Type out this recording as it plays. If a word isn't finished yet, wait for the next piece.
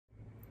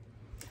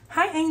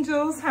Hi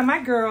angels, hi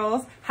my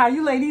girls. How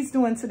you ladies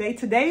doing today?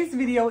 Today's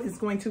video is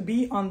going to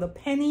be on the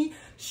Pennie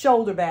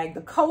shoulder bag,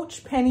 the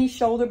Coach Pennie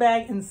shoulder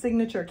bag in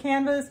signature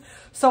canvas.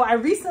 So I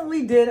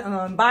recently did an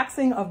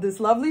unboxing of this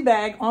lovely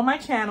bag on my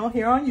channel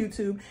here on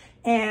YouTube,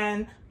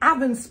 and I've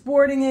been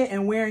sporting it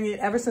and wearing it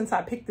ever since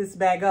I picked this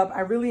bag up. I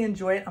really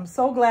enjoy it. I'm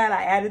so glad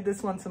I added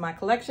this one to my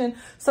collection.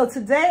 So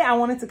today I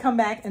wanted to come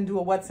back and do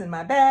a what's in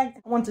my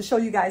bag. I want to show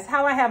you guys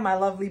how I have my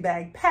lovely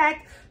bag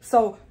packed.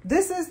 So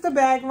this is the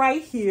bag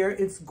right here.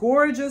 It's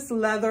gorgeous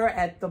leather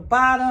at the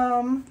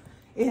bottom.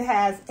 It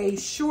has a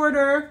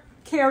shorter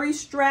carry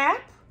strap,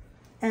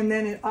 and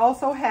then it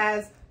also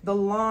has the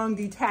long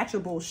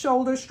detachable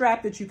shoulder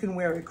strap that you can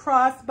wear it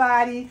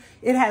crossbody.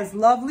 It has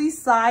lovely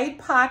side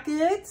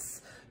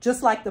pockets,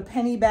 just like the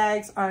Pennie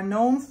bags are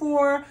known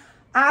for.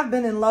 I've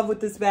been in love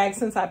with this bag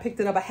since I picked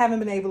it up. I haven't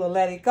been able to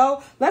let it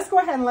go. Let's go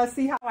ahead and let's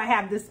see how I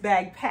have this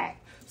bag packed.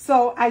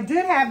 So I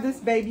did have this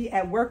baby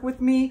at work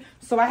with me,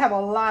 so I have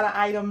a lot of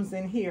items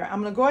in here.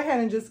 I'm gonna go ahead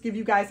and just give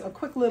you guys a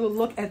quick little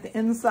look at the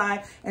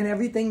inside and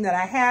everything that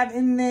I have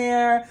in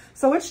there.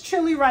 So it's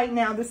chilly right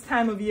now this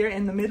time of year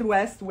in the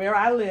Midwest where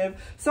I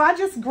live. So I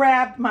just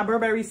grabbed my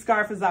Burberry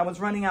scarf as I was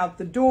running out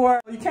the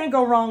door. You can't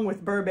go wrong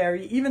with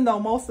Burberry, even though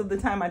most of the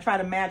time I try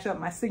to match up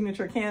my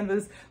signature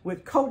canvas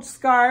with Coach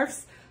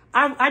scarves.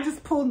 I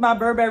just pulled my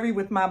Burberry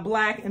with my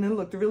black, and it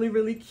looked really,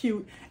 really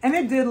cute. And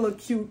it did look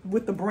cute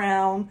with the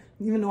brown,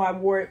 even though I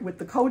wore it with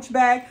the Coach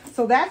bag.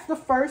 So that's the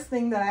first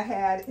thing that I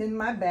had in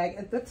my bag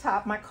at the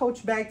top, my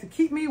Coach bag to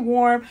keep me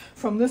warm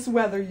from this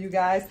weather, you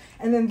guys.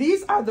 And then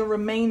these are the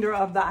remainder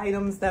of the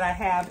items that I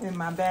have in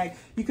my bag.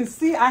 You can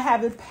see I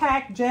have it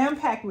packed,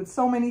 jam-packed with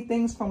so many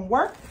things from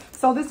work.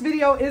 So this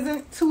video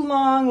isn't too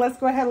long. Let's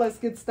go ahead, let's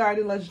get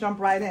started. Let's jump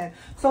right in.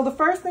 So the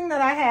first thing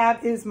that I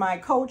have is my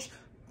Coach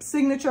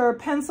signature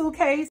pencil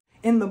case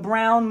in the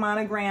brown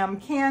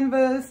monogram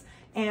canvas,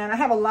 and I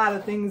have a lot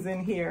of things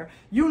in here,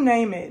 you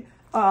name it.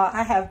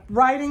 I have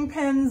writing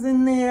pens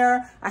in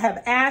there, I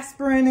have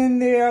aspirin in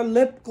there,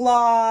 lip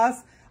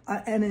gloss,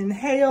 an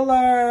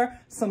inhaler,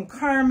 some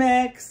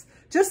Carmex,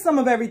 just some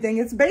of everything.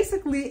 It's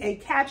basically a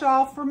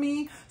catch-all for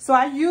me. So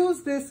I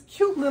use this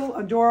cute little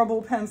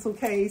adorable pencil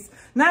case,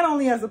 not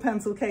only as a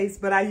pencil case,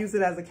 but I use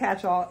it as a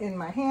catch-all in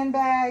my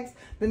handbags.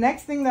 The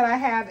next thing that I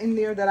have in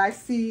there that I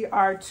see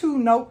are 2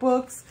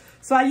 notebooks.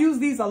 So I use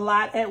these a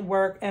lot at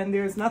work, and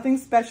there's nothing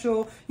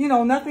special, you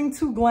know, nothing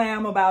too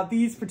glam about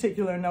these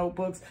particular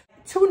notebooks.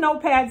 2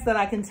 notepads that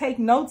I can take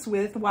notes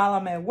with while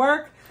I'm at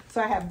work.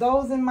 So I have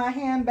those in my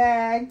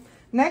handbag.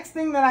 Next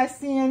thing that I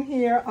see in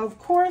here, of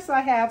course,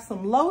 I have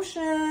some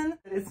lotion.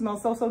 It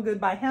smells so, so good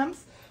by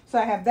Hemp's. So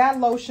I have that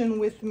lotion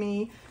with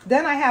me.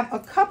 Then I have a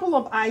couple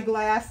of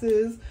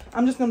eyeglasses.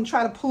 I'm just gonna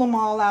try to pull them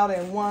all out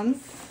at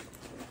once.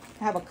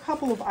 I have a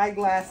couple of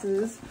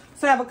eyeglasses.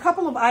 So I have a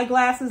couple of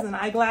eyeglasses and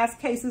eyeglass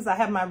cases. I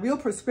have my real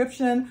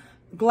prescription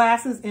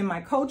glasses in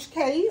my Coach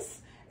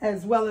case,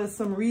 as well as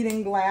some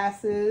reading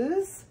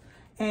glasses.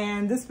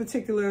 And this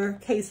particular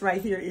case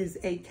right here is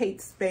a Kate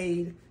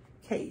Spade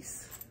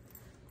case.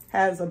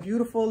 Has a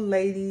beautiful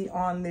lady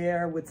on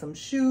there with some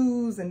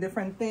shoes and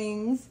different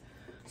things.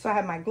 So I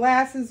have my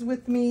glasses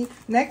with me.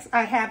 Next,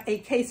 I have a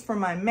case for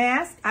my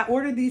mask. I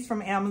ordered these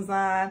from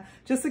Amazon.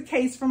 Just a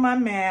case for my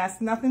mask,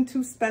 nothing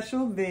too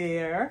special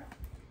there.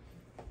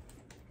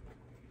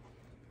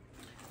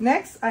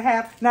 Next, I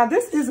have, now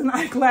this is an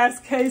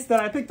eyeglass case that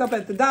I picked up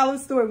at the dollar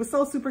store. It was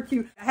so super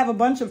cute. I have a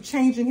bunch of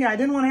change in here. I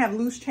didn't want to have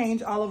loose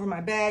change all over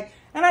my bag,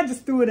 and I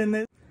just threw it in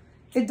this.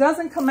 It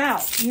doesn't come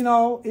out, you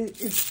know, it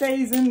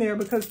stays in there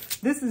because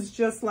this is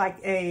just like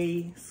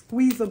a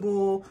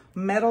squeezable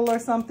metal or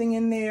something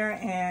in there,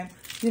 and,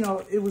 you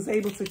know, it was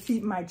able to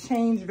keep my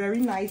change very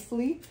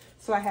nicely.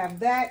 So I have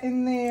that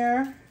in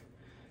there.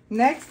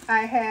 Next,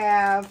 I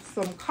have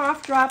some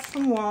cough drops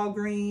from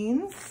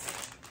Walgreens.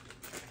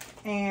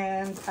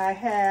 And I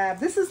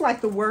have, this is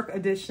like the work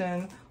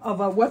edition of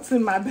what's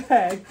in my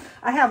bag.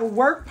 I have a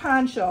work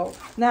poncho.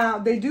 Now,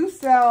 they do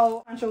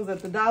sell ponchos at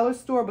the dollar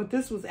store, but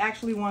this was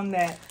actually one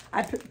that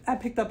I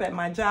picked up at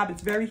my job.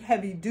 It's very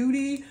heavy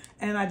duty,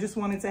 and I just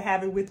wanted to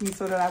have it with me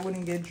so that I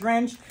wouldn't get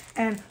drenched.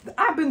 And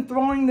I've been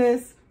throwing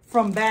this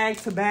from bag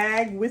to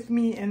bag with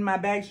me in my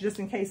bags just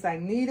in case I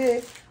need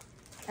it.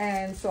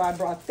 And so I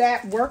brought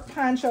that work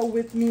poncho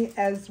with me,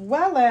 as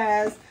well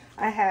as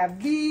I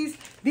have these.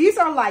 These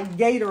are like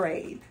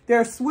Gatorade.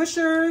 They're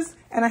Swishers,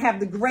 and I have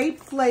the grape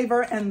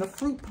flavor and the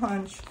fruit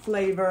punch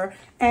flavor.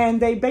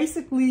 And they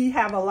basically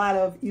have a lot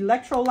of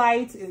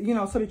electrolytes, you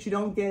know, so that you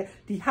don't get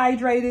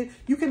dehydrated.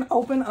 You can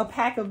open a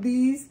pack of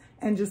these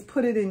and just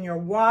put it in your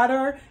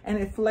water, and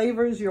it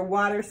flavors your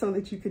water so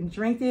that you can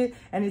drink it.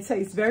 And it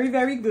tastes very,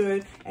 very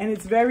good. And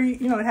it's very,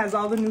 you know, it has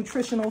all the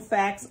nutritional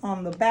facts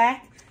on the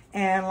back.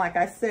 And like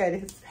I said,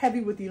 it's heavy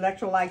with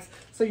electrolytes,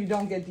 so you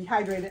don't get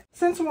dehydrated.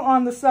 Since we're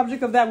on the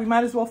subject of that, we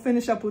might as well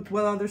finish up with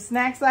what other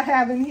snacks I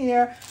have in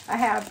here. I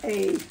have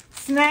a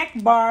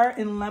snack bar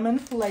in lemon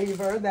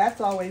flavor. That's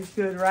always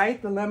good,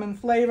 right? The lemon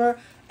flavor.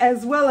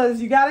 As well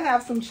as, you gotta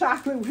have some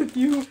chocolate with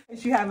you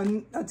if you have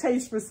a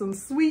taste for some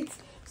sweets.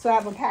 So I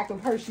have a pack of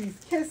Hershey's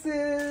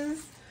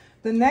Kisses.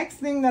 The next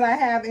thing that I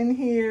have in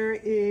here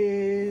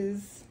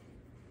is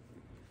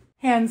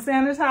hand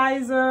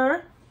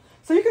sanitizer.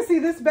 So you can see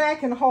this bag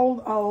can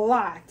hold a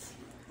lot.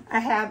 I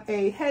have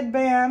a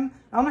headband.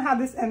 I don't know how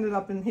this ended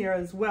up in here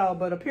as well,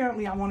 but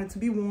apparently I want it to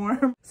be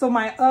warm. So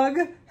my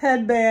UGG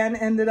headband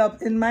ended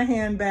up in my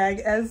handbag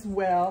as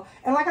well.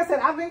 And like I said,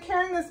 I've been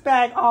carrying this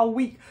bag all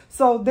week.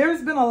 So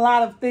there's been a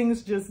lot of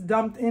things just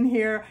dumped in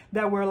here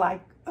that were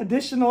like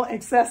additional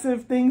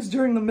excessive things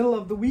during the middle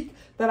of the week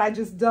that I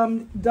just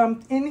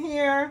dumped in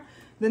here.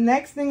 The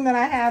next thing that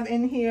I have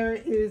in here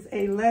is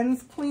a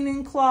lens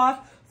cleaning cloth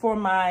for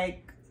my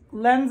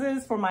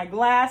lenses, for my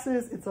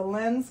glasses. It's a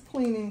lens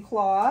cleaning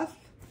cloth.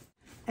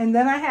 And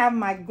then I have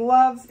my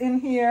gloves in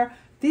here.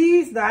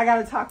 These, I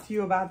got to talk to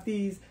you about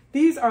these.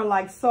 These are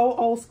like so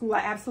old school. I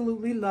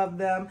absolutely love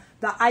them.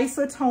 The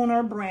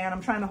Isotoner brand.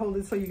 I'm trying to hold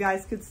it so you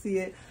guys could see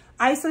it.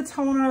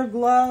 Isotoner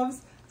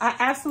gloves. I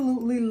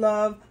absolutely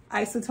love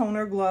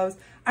Isotoner gloves.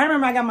 I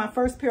remember I got my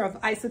first pair of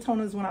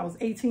Isotoners when I was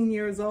 18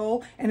 years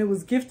old, and it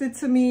was gifted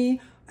to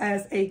me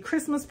as a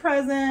Christmas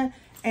present.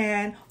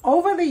 And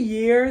over the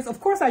years, of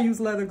course I use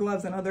leather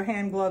gloves and other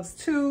hand gloves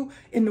too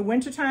in the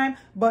wintertime,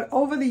 but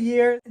over the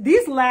years,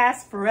 these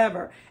last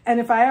forever. And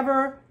if I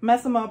ever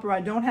mess them up or I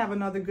don't have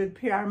another good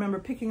pair, I remember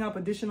picking up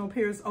additional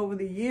pairs over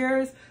the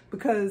years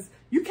because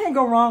you can't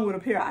go wrong with a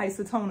pair of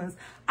Isotoners.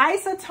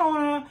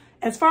 Isotoner,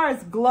 as far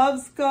as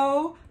gloves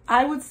go,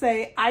 I would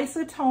say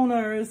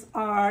Isotoners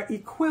are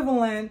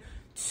equivalent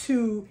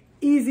to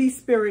Easy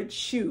Spirit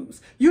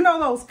shoes. You know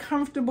those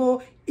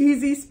comfortable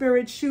Easy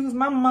Spirit shoes?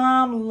 My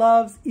mom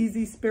loves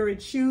Easy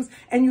Spirit shoes,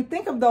 and you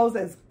think of those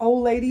as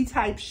old lady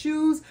type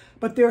shoes,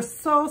 but they're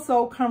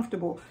so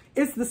comfortable.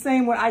 It's the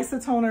same with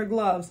Isotoner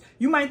gloves.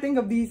 You might think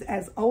of these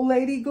as old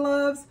lady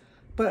gloves,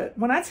 but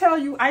when I tell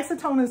you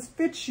Isotoners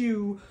fit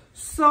you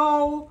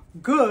so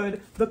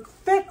good, the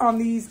fit on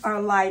these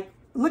are like,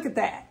 look at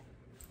that.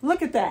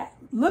 Look at that.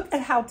 Look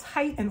at how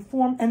tight and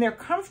and they're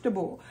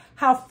comfortable,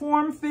 how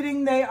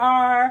form-fitting they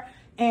are.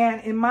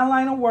 And in my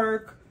line of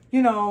work,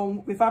 you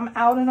know, if I'm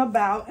out and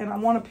about and I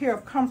want a pair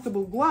of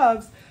comfortable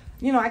gloves,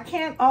 you know, I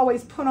can't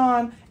always put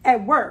on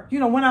at work. You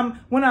know,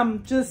 when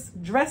I'm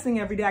just dressing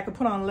every day, I could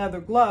put on leather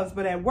gloves,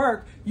 but at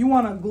work, you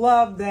want a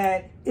glove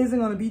that isn't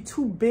going to be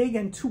too big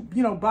and too,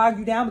 you know, bog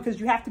you down,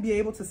 because you have to be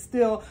able to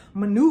still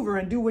maneuver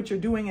and do what you're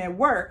doing at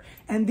work.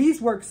 And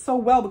these work so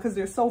well because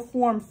they're so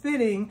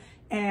form-fitting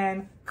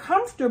and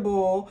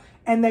comfortable,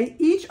 and they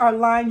each are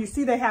lined. You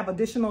see they have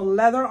additional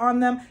leather on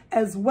them,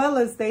 as well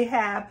as they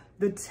have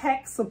the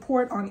tech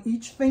support on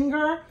each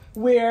finger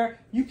where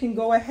you can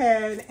go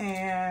ahead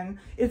and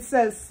it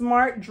says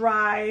smart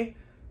dry,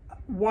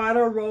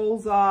 water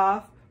rolls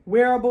off,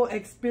 wearable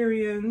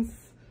experience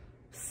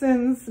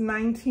since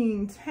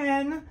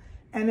 1910,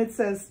 and it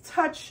says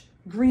touch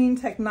green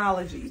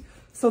technology.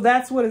 So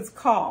that's what it's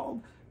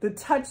called, the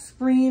touch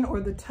screen or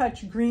the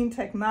touch green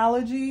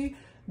technology.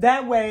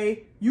 That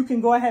way you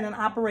can go ahead and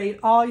operate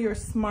all your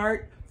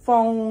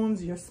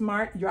smartphones, your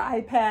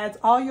iPads,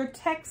 all your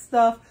tech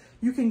stuff.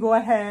 You can go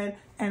ahead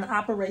and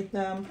operate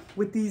them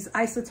with these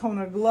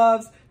Isotoner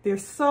gloves. They're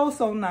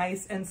so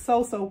nice and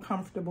so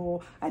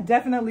comfortable. I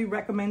definitely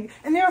recommend,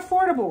 and they're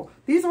affordable.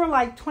 These were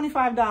like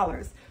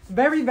 $25.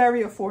 Very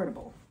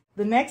affordable.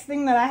 The next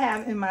thing that I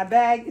have in my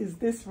bag is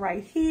this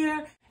right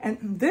here. And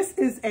this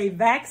is a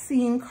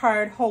vaccine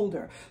card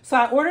holder. So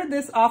I ordered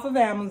this off of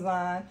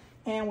Amazon.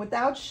 And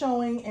without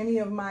showing any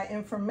of my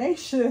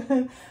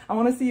information, I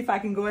want to see if I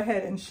can go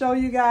ahead and show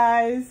you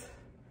guys.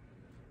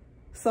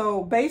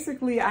 So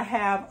basically I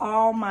have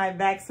all my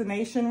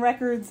vaccination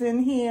records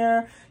in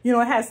here. You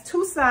know, it has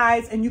two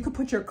sides, and you could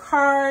put your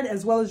card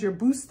as well as your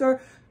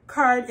booster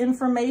card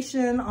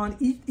information on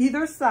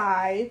either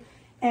side.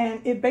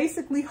 And it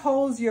basically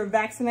holds your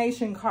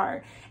vaccination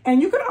card.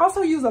 And you could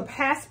also use a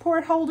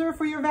passport holder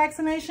for your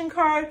vaccination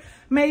card.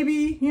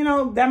 Maybe, you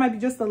know, that might be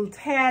just a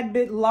tad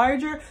bit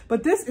larger,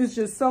 but this is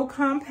just so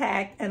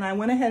compact, and I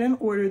went ahead and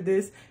ordered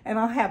this, and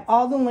I'll have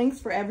all the links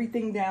for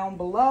everything down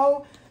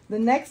below. The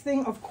next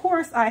thing, of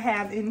course, I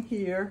have in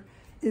here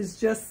is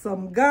just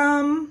some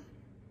gum.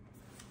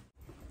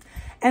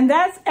 And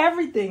that's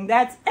everything.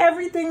 That's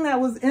everything that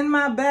was in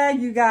my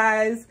bag, you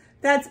guys.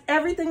 That's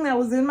everything that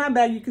was in my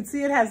bag. You can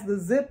see it has the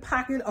zip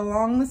pocket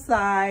along the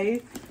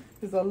side.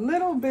 There's a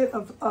little bit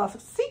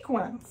of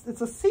sequins.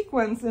 It's a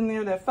sequence in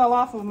there that fell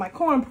off of my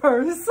corn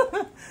purse.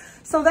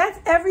 So that's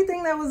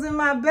everything that was in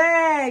my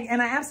bag.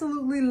 And I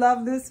absolutely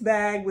love this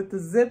bag with the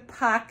zip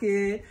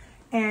pocket.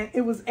 And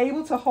it was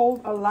able to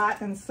hold a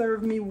lot and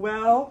serve me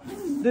well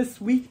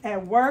this week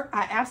at work.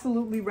 I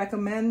absolutely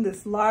recommend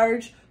this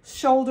large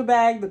shoulder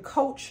bag, the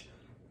Coach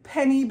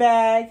Pennie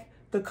bag.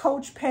 The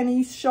Coach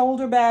Pennie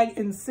shoulder bag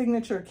in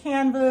signature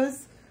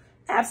canvas.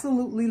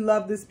 Absolutely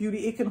love this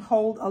beauty. It can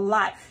hold a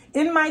lot.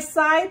 In my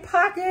side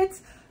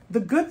pockets, the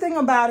good thing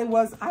about it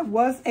was I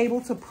was able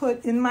to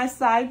put in my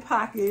side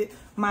pocket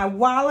my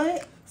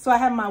wallet. So I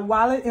have my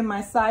wallet in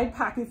my side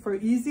pocket for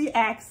easy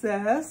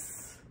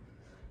access.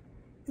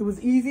 It was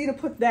easy to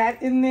put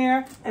that in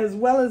there, as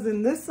well as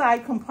in this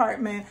side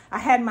compartment, I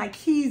had my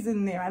keys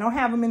in there. I don't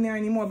have them in there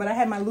anymore, but I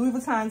had my Louis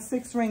Vuitton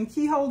 6-ring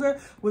key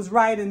holder was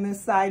right in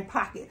this side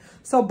pocket.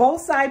 So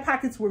both side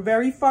pockets were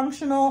very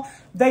functional.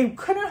 They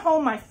couldn't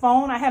hold my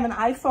phone. I have an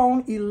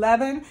iPhone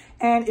 11,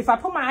 and if I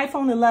put my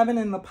iPhone 11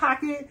 in the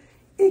pocket,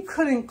 it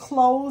couldn't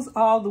close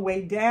all the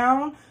way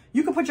down.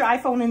 You could put your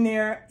iPhone in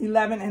there,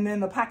 11, and then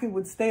the pocket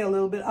would stay a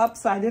little bit up,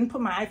 so I didn't put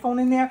my iPhone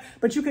in there.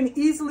 But you can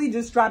easily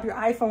just drop your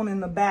iPhone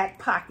in the back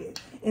pocket,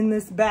 in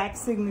this back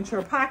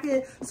signature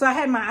pocket. So I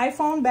had my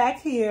iPhone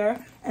back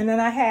here, and then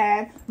I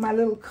had my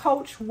little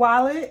Coach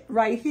wallet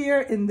right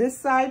here in this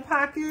side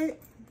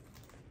pocket.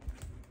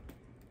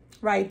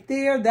 Right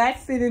there, that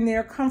fit in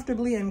there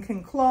comfortably and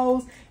can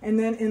close. And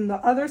then in the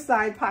other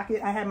side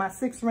pocket, I had my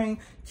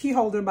 6-ring key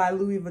holder by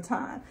Louis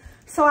Vuitton.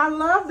 So I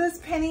love this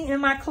penny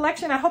in my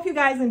collection. I hope you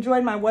guys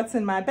enjoyed my what's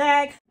in my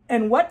bag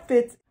and what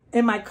fits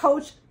in my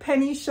Coach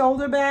penny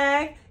shoulder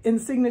bag in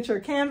signature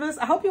canvas.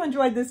 I hope you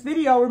enjoyed this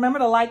video. Remember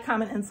to like,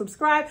 comment, and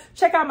subscribe.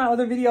 Check out my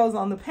other videos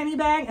on the penny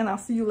bag, and I'll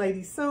see you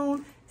ladies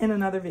soon in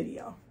another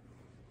video.